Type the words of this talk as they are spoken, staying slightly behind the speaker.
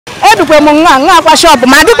ebikwe m nwa akwa shop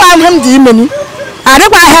ma dịkwa ihe m dị imeni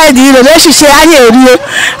adịkwa ahịa dị ire n'echiche anyị erie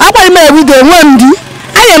akwa ime ebido enwe m di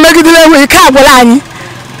anyị emegidere ewe ike agwụla anyị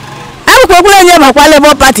akwụkwọ enye makwa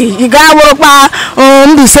Labour Party ị ga-awụrụkwa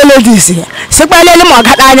Mbaise ladies sikwa lele ma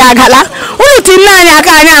ọgada anyị agala unu tinye anyị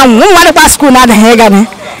aka anyị anwụ nwadịkwa skuul na-adaghị ịgani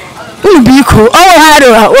unu biko ọnwụ ha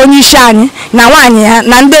rịọrọ onye isi anyị na nwaanyị ya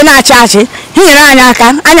na ndị na-achị achị hinyere anyị aka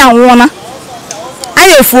anyị anwụọna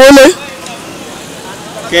anyị efuole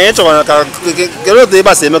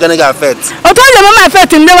otu ọ na-eme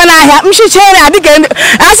afet ndị nwe n'ahịa mchichere adịka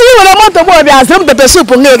asị nwere moto gbo bịa azụ pepe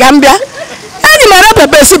sup nga ga mbịa enyi mere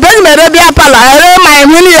pepe sup enyi mere bịa palọ ere ma ihe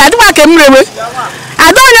niile adịkwa ka m rewe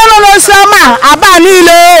ada onye nọ n'osi ọma aba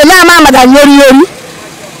niile na-ama amada nyeri yeri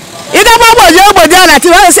ịgakwa ogboji ọ na-ati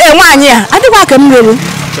nwaanyị a adịkwa ka m rewe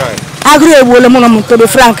agụrụ egbuole mụ na m tobe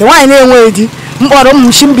Frank nwaanyị na-enweghị di mkpọrọ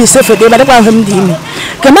m shi Mbaise foto ebe adịkwa m dị ime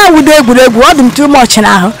kema awudo egwuregwu ọ dị m too much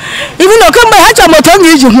n'ahụ ibi na oke mgbe ha chọrọ moto m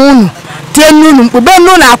iji hụ unu tie n'unu mkpube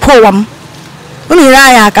nnu na-akụ ụwa m unu nyere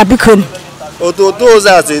anyị aka biko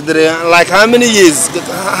like how many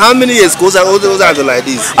years ka ụzọ go like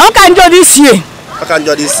this ọka njọ this year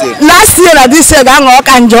last year na this year ga-aṅụ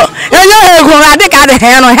ọka njọ enye ha ego ha dịka adịghị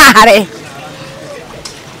ịrụ ha harị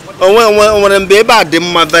onwere mgbe ebe a dị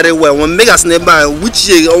mma very well when megas na ebe a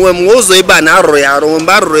wuchie onwe m ụzọ ebe a na-arụrụ ya arụ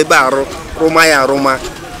mgbe arụrụ ebe a rụma ya arụma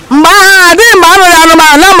mgbe ahụ adịghị mgbe arụrụ ya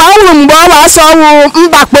arụma na ma ọ nwụrụ mgbe ọ gbasa ọnwụ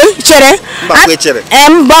mgbakwe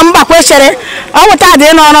chere ọ nwụta dị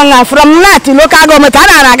n'ọrụ nga from nat local gọọmenti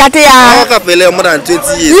a na-agata ya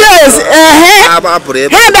yes ha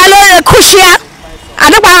bịala onye kụshia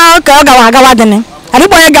adịkwa ka ọ gawa agawa dịnị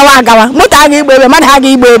adịkwa onye gawa agawa moto aga igbe ebe mmadụ aga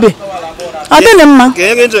igbe ebe ọ dịghị mma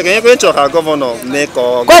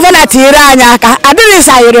gọvanọ tinyere anyị aka adịghị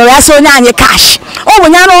sayịrị ya so onye anyị kash ọ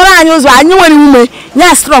bụ ya n'ụlọ anyị ụzọ anyị nwere ume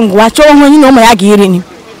ya strong wa chọọ onye na ụmụ ya ga-eri ni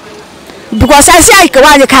bikos asị anyị kewa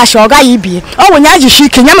anyị kash ọ gaghị ibie ọ bụ ya jishi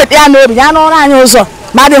ike ya meta ya n'obi ya n'ụlọ anyị ụzọ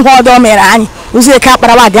ma adịghị ọdọ mere anyị ụzọ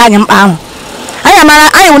Ekeakpara Road dị anyị mkpa ahụ anyị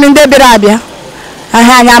nwere ndị bịara abịa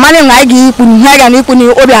ahịa anyị amaghị na anyị ga-ikwu ihe anyị ga na-ikwu na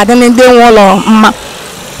obi adị ndị nwe ụlọ mma.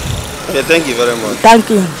 Okay, thank you very much. Thank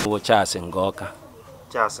you.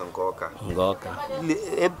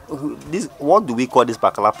 What do we call this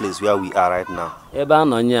particular place where we are right now? Eba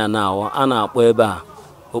no nya na wo ana akpo eba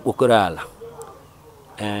okpokoro ala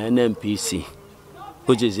NNPC,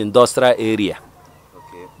 which is industrial area.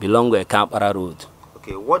 Okay. Belong to Ekeakpara Road.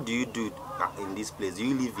 Okay, what do you do in this place? Do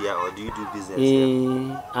you live here or do you do business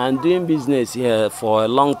here? I'm doing business here for a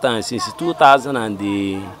long time, since 2000 I've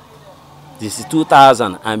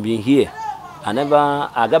been here. I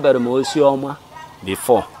got better Mosioma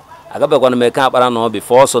before. I got better Ekeakpara no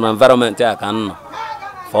before, so the environment I can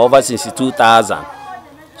for over since 2000.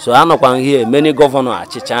 So I know here many governors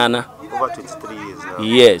Chichana. Over 23 years now.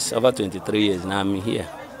 Yes, over 23 years now I'm here.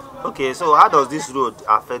 Okay, so how does this road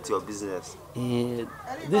affect your business?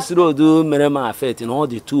 This road do me affect in all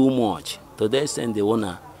the too much. To the extent they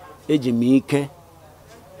wanna ejimike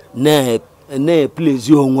ne please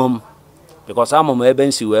you because I'm a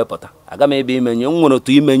bensi weapota. I got maybe men you want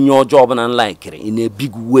to even your job and like it in a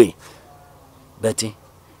big way. Betty,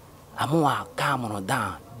 I'm more calm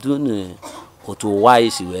down, doing or to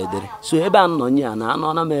wise you there. So Eban on ya and I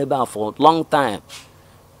know for a long time.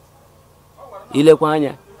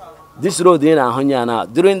 Ilequania. This road in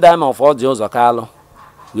Ahonyana, during the time of all Joseph Carlo,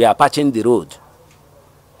 we are patching the road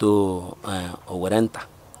to Owerenta.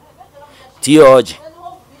 Theology,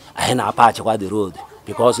 I ain't patch the road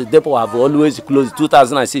because the depot have always closed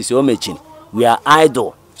 2006. We are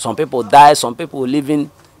idle. Some people die, some people living.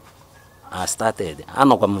 I started. I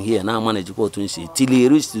know come here now. Manage to go to see till he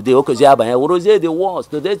reached today. Okay, the walls.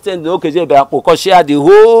 To the extent okay, the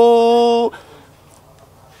whole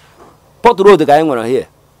Port Road the guy here.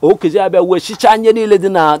 Okay, we shichanye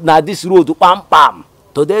na this road pam.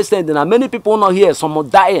 To the extent that many people not here, some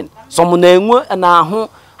dying, some na ho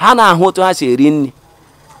hana ho to ase rin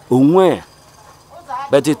onwe.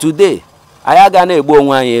 But today, ayaga na egbu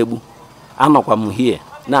onwe anya egbu. Anokwa m here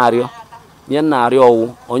na arịọ. Nye na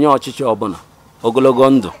arịọ onye ọchịchị ọbụla ogologo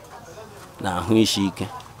ndụ na ahụ isi ike.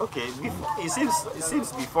 Okay, it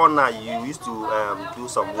seems before now you used to do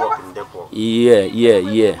some work in depot.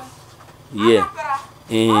 Yeah.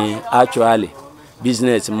 Actually,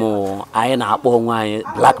 business more I na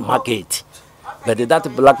black market, but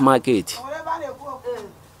that black market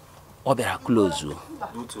over close due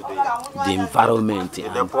to the environment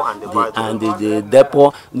and the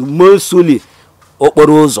depot mostly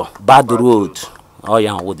okporo ụzọ bad road. Oh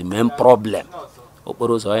yeah, with the main problem.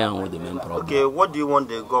 okporo ụzọ ya nwụ the main problem. Okay, what do you want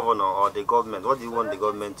the governor or the government? What do you want the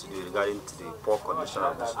government to do regarding to the poor condition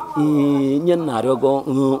of this road? Nye narị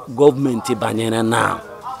gọọmenti banyere now,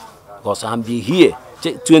 because I'm be here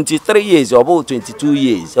 23 years, about 22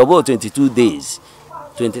 years, about 22 days,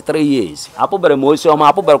 23 years. Apụbere m osi ọma,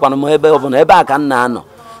 apụberekwana m ebe ọbụla ebe a ka m na-anọ.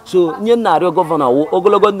 So nye narị gọvanọ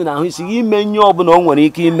ogologo ndị na-ahụ isi ime nye ọbụla o nwere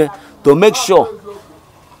ike ime to make sure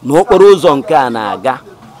na okporo ụzọ nke a na-aga.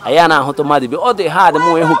 Anyị na-ahụtụ mmadụ bi ọ dị hard m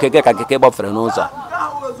ịhụ keke ka keke gbafere n'ụzọ.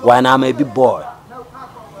 Why na I'm a big boy.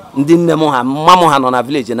 Ndị nne m ha mma m ha nọ na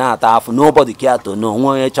village na-ata afụ, nobody care to know, nwe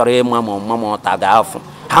onye chọrọ ịma ma mma m ọta ga-afụ.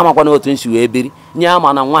 Ha makwa na otu nsi wee biri nye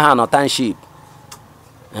ama na nwa ha nọ township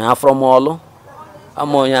from ọlụ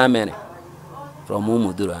ama onye amere from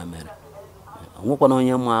ụmụduru amere nwekwana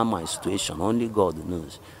onye ma ama situation, only God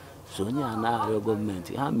knows. So onye a na-arịọ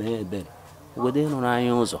gọọmenti ha mee ebere obodo ịrụrụ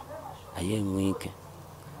anyị ụzọ anyị enwe ike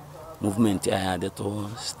movement anyị adịtụ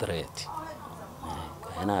straight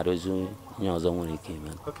anyị na-arịọzi onye ọzọ nwere ike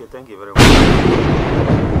ime. Okay, thank you very much.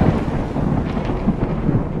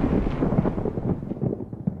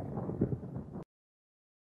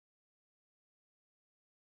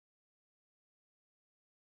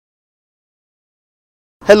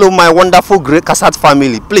 Hello my wonderful Great Casat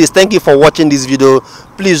family, please thank you for watching this video.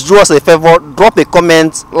 Please do us a favor, drop a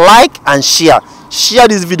comment, like and share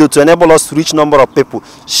this video to enable us to reach number of people.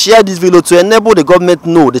 Share this video to enable the government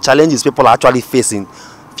know the challenges people are actually facing.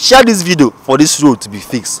 Share this video for this road to be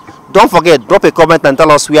fixed. Don't forget, drop a comment and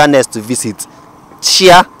tell us where next to visit.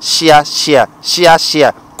 Share,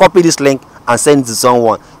 copy this link and send it to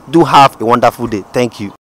someone. Do have a wonderful day. Thank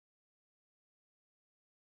you.